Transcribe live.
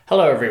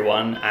Hello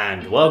everyone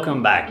and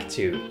welcome back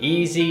to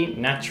Easy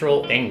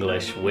Natural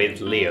English with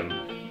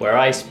Liam, where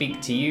I speak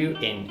to you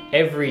in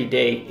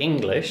everyday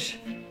English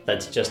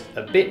that's just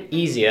a bit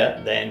easier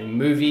than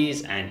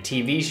movies and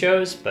TV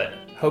shows, but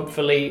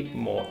hopefully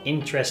more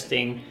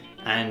interesting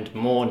and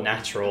more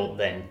natural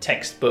than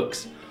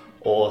textbooks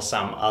or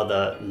some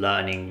other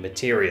learning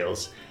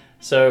materials.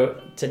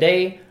 So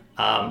today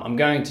I'm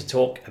going to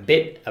talk a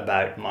bit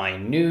about my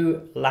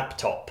new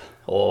laptop,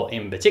 or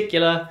in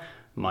particular,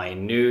 my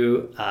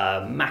new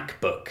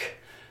MacBook.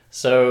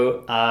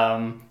 So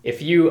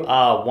if you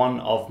are one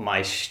of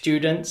my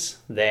students,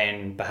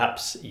 then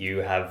perhaps you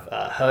have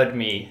heard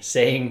me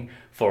saying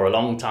for a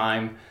long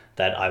time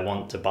that I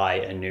want to buy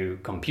a new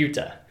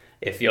computer.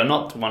 If you're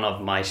not one of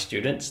my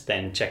students,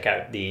 then check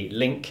out the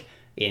link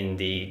in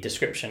the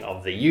description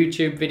of the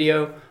YouTube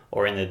video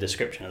or in the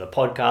description of the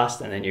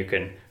podcast, and then you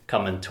can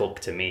come and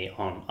talk to me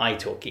on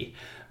italki.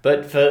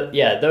 But for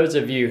those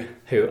of you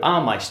who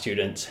are my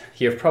students,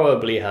 you've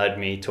probably heard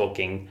me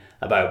talking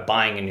about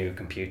buying a new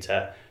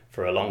computer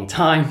for a long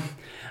time.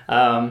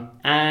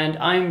 And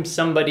I'm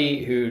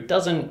somebody who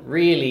doesn't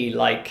really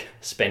like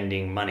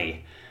spending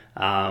money.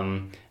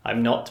 I'm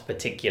not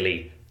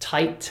particularly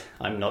tight.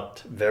 I'm not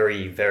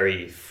very,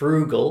 very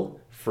frugal.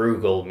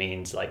 Frugal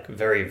means like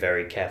very,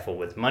 very careful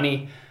with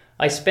money.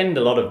 I spend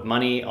a lot of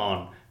money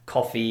on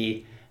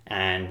coffee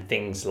and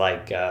things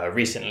like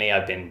recently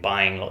I've been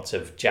buying lots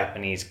of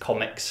Japanese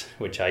comics,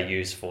 which I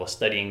use for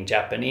studying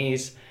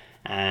Japanese.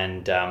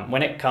 And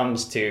when it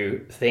comes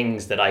to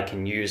things that I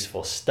can use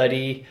for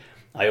study,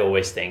 I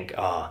always think,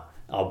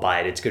 I'll buy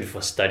it. It's good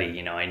for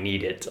study, I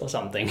need it or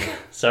something.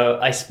 So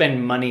I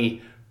spend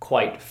money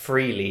quite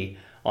freely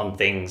on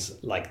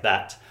things like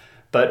that.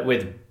 But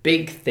with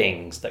big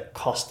things that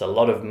cost a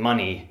lot of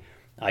money,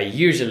 I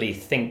usually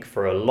think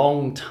for a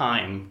long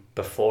time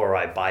before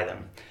I buy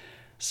them.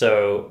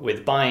 So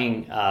with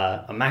buying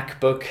a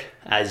MacBook,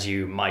 as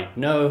you might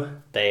know,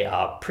 they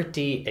are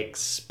pretty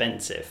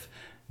expensive.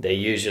 They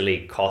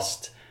usually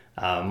cost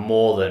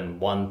more than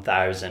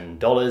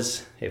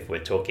 $1,000 if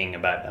we're talking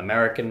about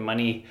American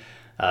money.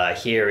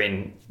 Here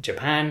in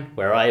Japan,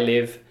 where I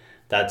live,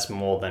 that's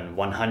more than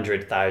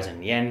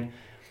 100,000 yen.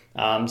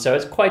 So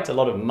it's quite a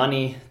lot of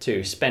money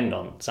to spend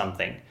on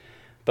something.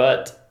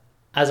 But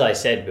as I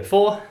said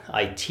before,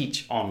 I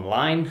teach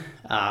online,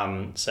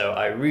 so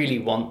I really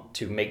want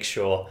to make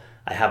sure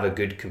I have a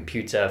good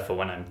computer for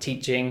when I'm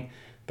teaching,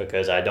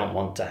 because I don't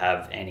want to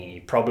have any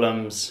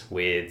problems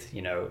with,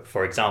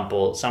 for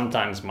example,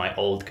 sometimes my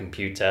old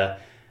computer,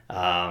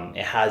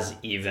 it has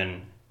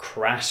even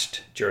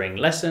crashed during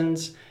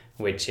lessons,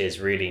 which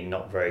is really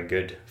not very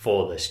good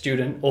for the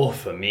student or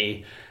for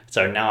me.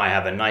 So now I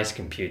have a nice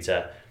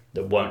computer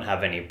that won't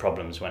have any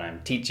problems when I'm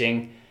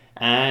teaching.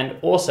 And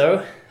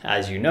also,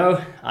 as you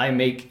know, I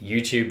make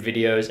YouTube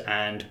videos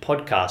and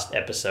podcast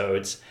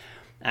episodes,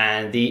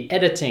 and the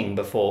editing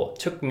before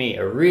took me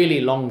a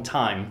really long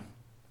time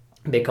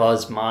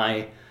because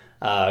my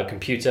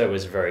computer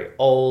was very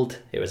old.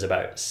 It was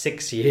about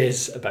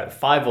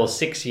 5 or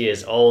 6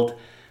 years old.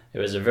 It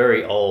was a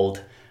very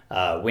old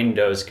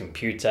Windows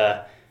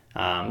computer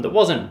that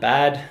wasn't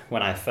bad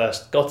when I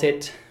first got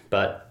it,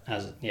 but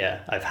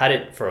I've had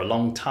it for a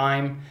long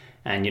time,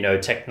 and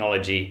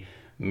technology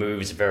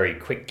moves very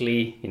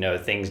quickly,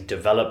 things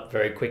develop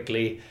very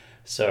quickly.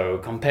 So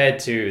compared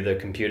to the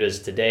computers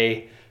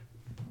today,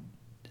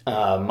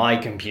 my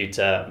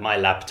computer, my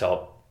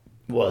laptop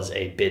was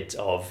a bit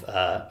of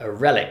a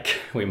relic,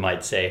 we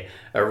might say.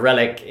 A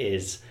relic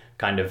is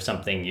kind of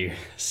something you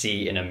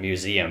see in a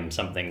museum,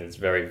 something that's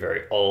very,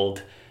 very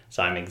old.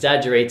 So I'm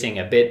exaggerating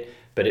a bit,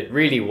 but it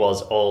really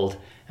was old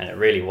and it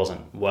really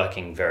wasn't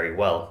working very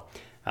well.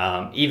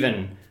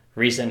 Even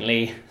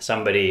recently,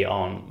 somebody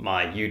on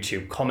my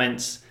YouTube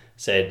comments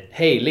said,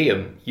 "Hey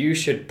Liam, you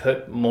should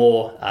put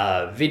more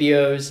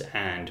videos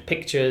and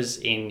pictures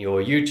in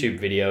your YouTube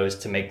videos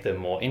to make them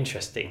more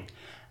interesting."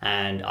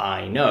 And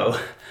I know,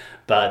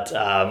 but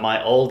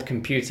my old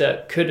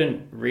computer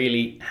couldn't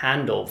really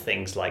handle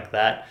things like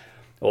that.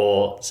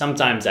 Or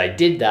sometimes I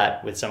did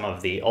that with some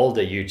of the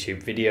older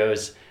YouTube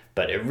videos,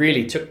 but it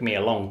really took me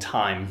a long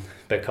time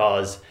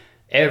because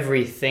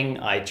everything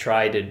I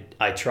tried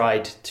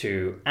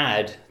to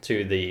add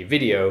to the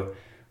video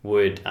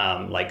would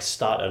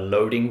start a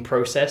loading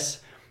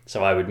process.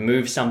 So I would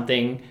move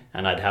something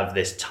and I'd have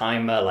this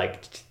timer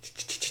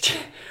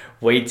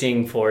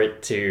waiting for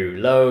it to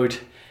load.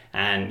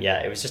 And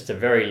it was just a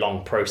very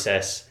long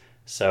process.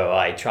 So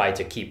I try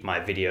to keep my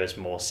videos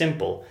more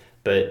simple.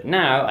 But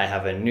now I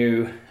have a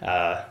new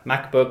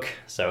MacBook.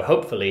 So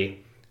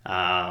hopefully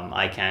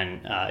I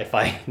can, if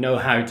I know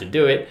how to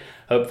do it,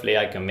 hopefully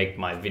I can make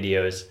my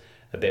videos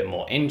a bit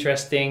more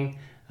interesting.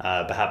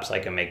 Perhaps I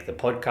can make the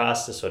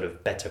podcast a sort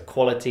of better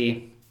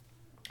quality.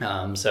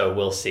 So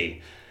we'll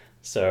see.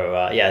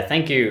 So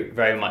thank you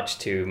very much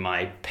to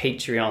my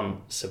Patreon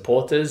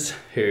supporters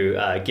who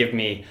give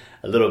me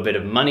a little bit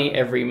of money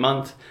every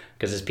month,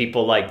 because there's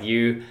people like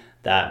you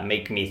that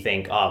make me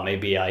think,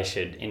 maybe I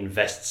should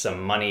invest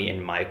some money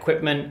in my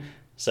equipment.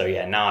 So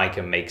now I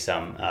can make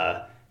some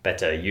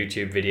better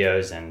YouTube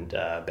videos and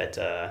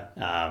better,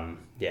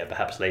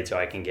 perhaps later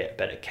I can get a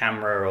better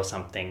camera or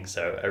something.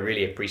 So I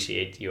really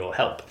appreciate your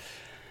help.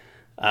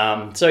 The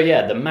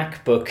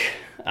MacBook,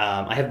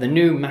 I have the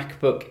new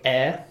MacBook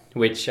Air,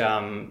 which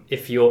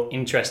if you're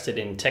interested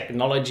in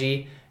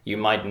technology, you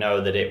might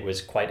know that it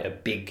was quite a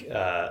big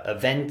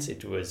event.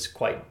 It was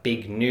quite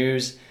big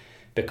news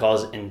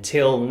because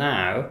until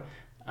now,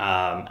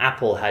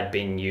 Apple had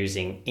been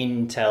using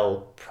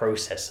Intel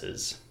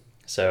processors.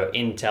 So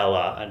Intel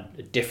are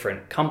a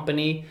different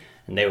company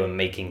and they were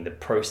making the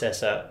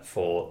processor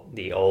for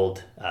the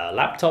old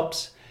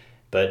laptops.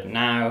 But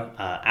now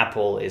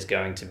Apple is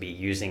going to be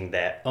using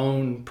their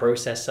own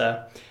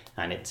processor,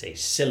 and it's a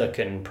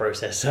silicon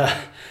processor.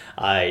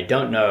 I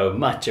don't know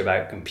much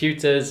about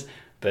computers,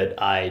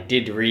 but I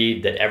did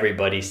read that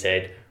everybody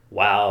said,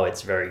 wow,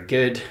 it's very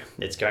good.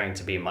 It's going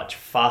to be much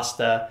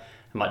faster,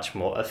 much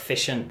more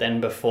efficient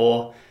than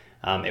before.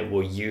 It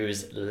will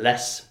use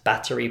less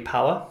battery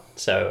power.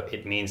 So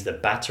it means the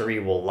battery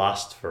will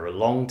last for a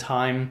long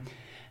time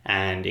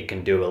and it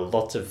can do a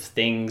lot of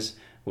things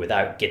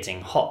without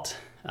getting hot.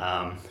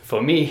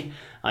 For me,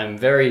 I'm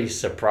very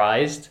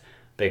surprised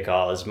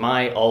because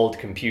my old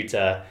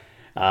computer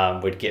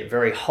would get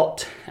very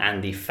hot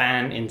and the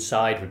fan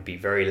inside would be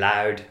very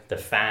loud. The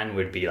fan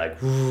would be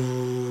like,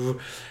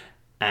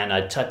 and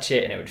I'd touch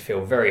it and it would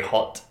feel very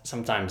hot.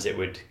 Sometimes it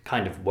would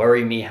kind of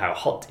worry me how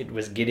hot it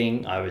was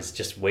getting. I was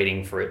just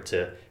waiting for it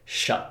to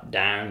shut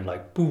down,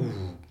 like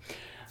boom.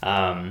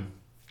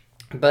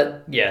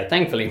 But yeah,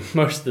 thankfully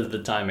most of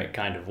the time it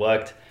kind of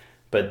worked.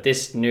 But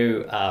this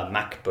new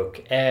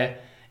MacBook Air,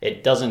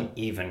 it doesn't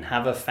even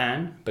have a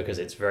fan because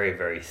it's very,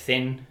 very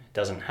thin. It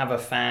doesn't have a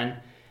fan.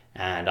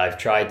 And I've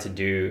tried to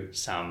do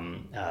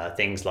some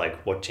things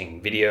like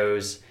watching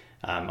videos.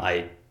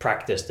 I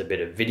practiced a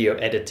bit of video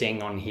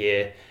editing on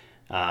here.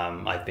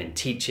 I've been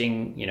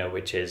teaching,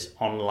 which is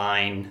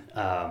online,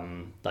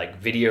 like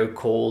video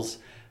calls.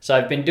 So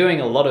I've been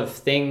doing a lot of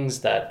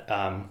things that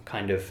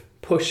kind of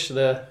push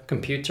the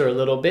computer a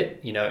little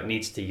bit. It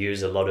needs to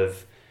use a lot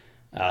of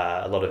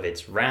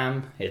its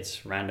RAM,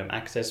 its random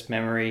access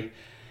memory,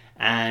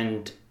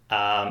 and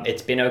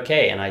it's been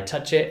okay. And I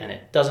touch it and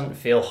it doesn't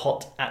feel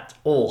hot at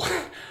all.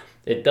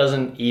 It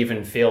doesn't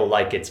even feel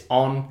like it's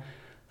on.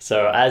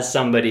 So as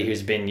somebody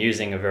who's been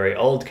using a very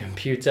old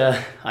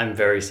computer, I'm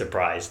very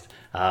surprised.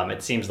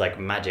 It seems like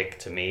magic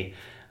to me.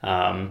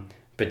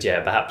 But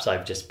yeah, perhaps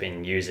I've just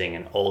been using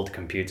an old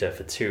computer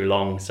for too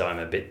long, so I'm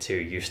a bit too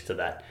used to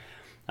that.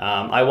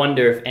 I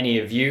wonder if any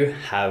of you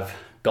have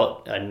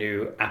got a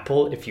new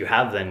Apple. If you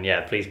have, then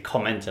yeah, please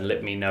comment and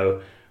let me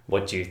know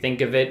what you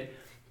think of it,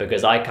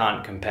 because I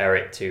can't compare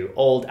it to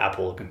old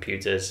Apple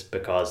computers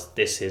because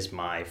this is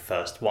my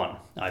first one.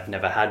 I've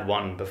never had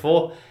one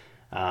before.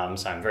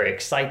 So I'm very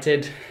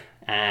excited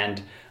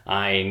and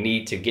I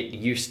need to get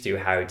used to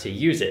how to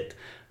use it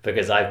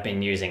because I've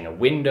been using a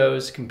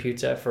Windows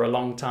computer for a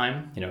long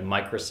time,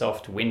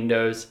 Microsoft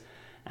Windows,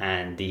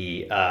 and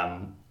the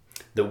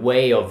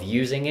way of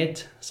using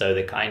it, so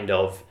the kind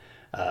of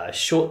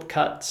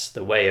shortcuts,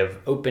 the way of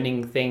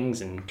opening things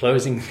and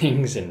closing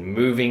things and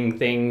moving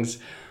things,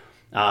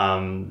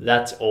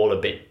 that's all a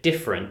bit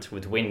different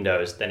with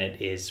Windows than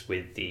it is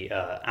with the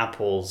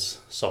Apple's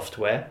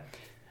software.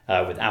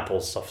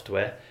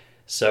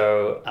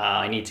 So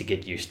I need to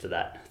get used to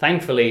that.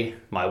 Thankfully,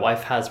 my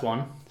wife has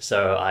one,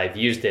 so I've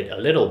used it a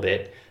little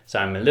bit, so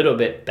I'm a little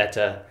bit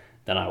better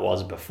than I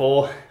was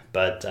before,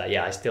 but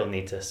I still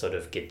need to sort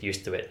of get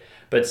used to it.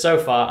 But so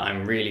far,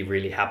 I'm really,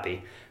 really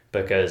happy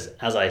because,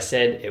 as I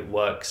said, it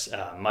works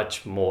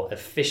much more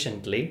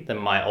efficiently than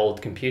my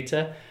old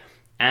computer.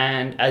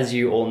 And as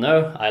you all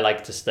know, I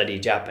like to study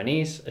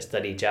Japanese. I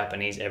study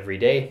Japanese every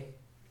day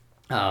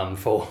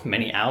for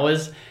many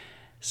hours.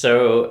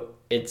 So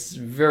it's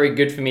very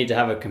good for me to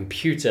have a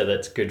computer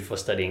that's good for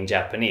studying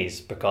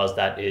Japanese because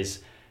that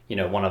is,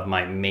 one of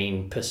my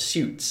main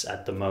pursuits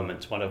at the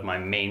moment, one of my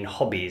main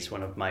hobbies,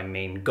 one of my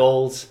main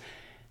goals.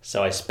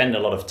 So I spend a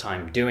lot of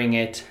time doing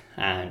it,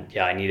 and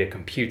I need a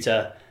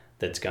computer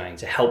that's going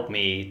to help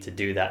me to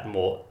do that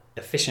more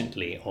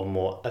efficiently or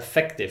more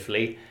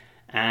effectively.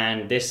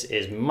 And this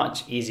is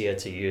much easier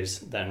to use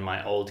than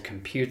my old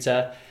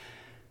computer.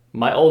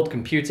 My old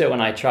computer,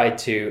 when I tried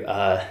to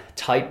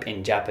type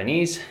in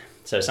Japanese,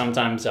 so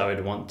sometimes I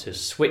would want to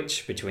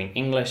switch between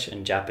English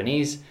and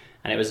Japanese,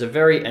 and it was a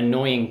very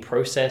annoying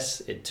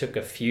process. It took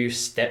a few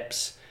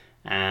steps,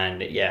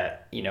 and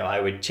I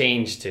would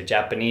change to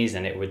Japanese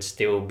and it would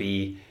still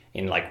be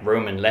in like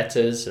Roman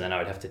letters, and then I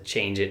would have to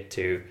change it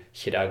to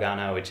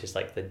hiragana, which is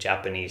like the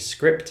Japanese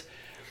script.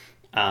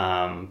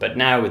 But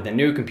now with the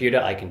new computer,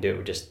 I can do it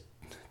with just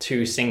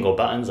 2 single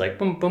buttons, like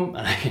boom, boom,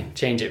 and I can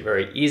change it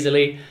very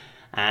easily.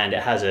 And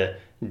it has a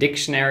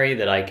dictionary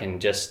that I can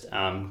just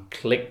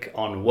click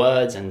on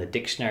words and the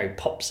dictionary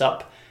pops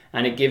up,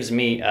 and it gives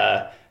me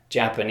a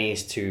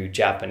Japanese to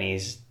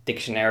Japanese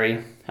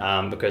dictionary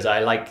because I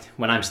like,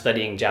 when I'm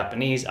studying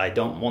Japanese, I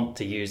don't want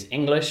to use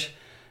English.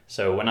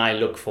 So when I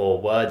look for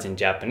words in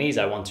Japanese,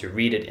 I want to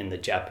read it in the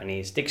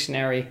Japanese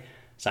dictionary.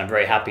 So I'm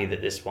very happy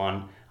that this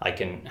one, I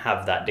can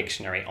have that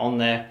dictionary on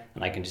there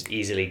and I can just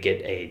easily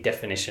get a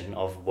definition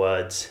of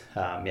words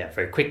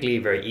very quickly,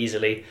 very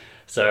easily.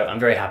 So I'm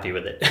very happy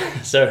with it.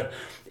 So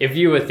if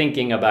you were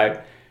thinking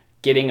about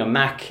getting a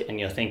Mac and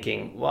you're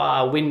thinking,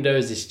 wow,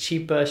 Windows is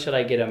cheaper, should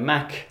I get a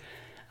Mac?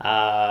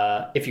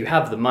 If you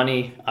have the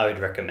money, I would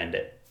recommend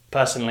it.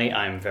 Personally,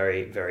 I'm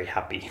very, very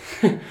happy.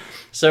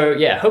 So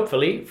yeah,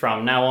 hopefully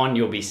from now on,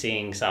 you'll be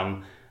seeing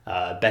some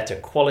better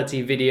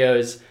quality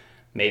videos.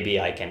 Maybe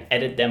I can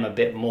edit them a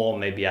bit more.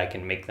 Maybe I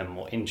can make them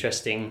more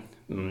interesting,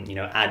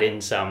 add in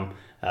some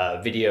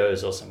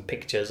videos or some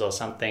pictures or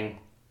something.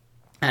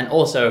 And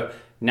also,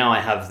 now I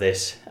have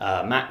this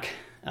Mac,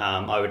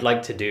 I would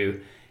like to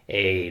do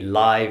a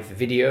live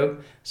video,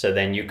 so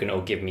then you can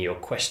all give me your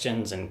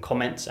questions and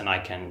comments and I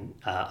can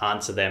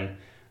answer them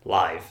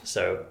live.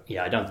 So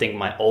yeah, I don't think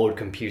my old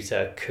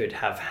computer could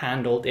have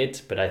handled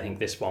it, but I think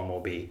this one will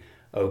be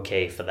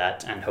okay for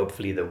that, and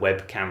hopefully the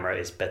web camera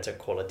is better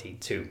quality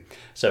too.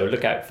 So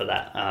look out for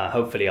that.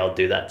 Hopefully I'll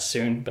do that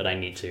soon, but I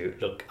need to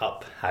look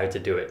up how to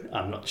do it.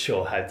 I'm not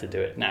sure how to do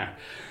it now.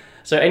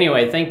 So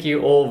anyway, thank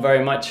you all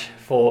very much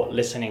for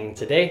listening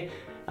today.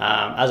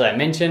 As I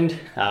mentioned,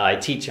 I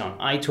teach on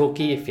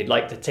italki. If you'd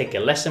like to take a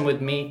lesson with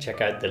me,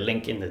 check out the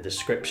link in the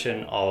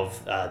description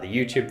of the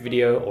YouTube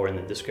video or in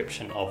the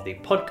description of the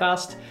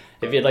podcast.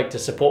 If you'd like to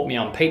support me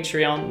on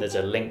Patreon, there's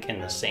a link in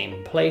the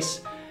same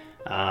place.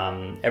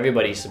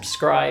 Everybody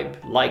subscribe,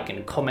 like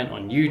and comment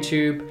on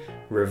YouTube,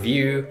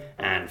 review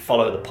and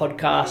follow the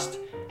podcast.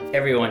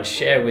 Everyone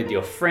share with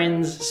your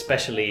friends,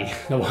 especially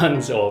the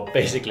ones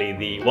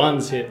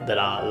that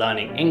are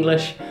learning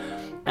English.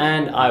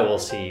 And I will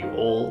see you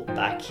all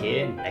back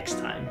here next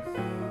time.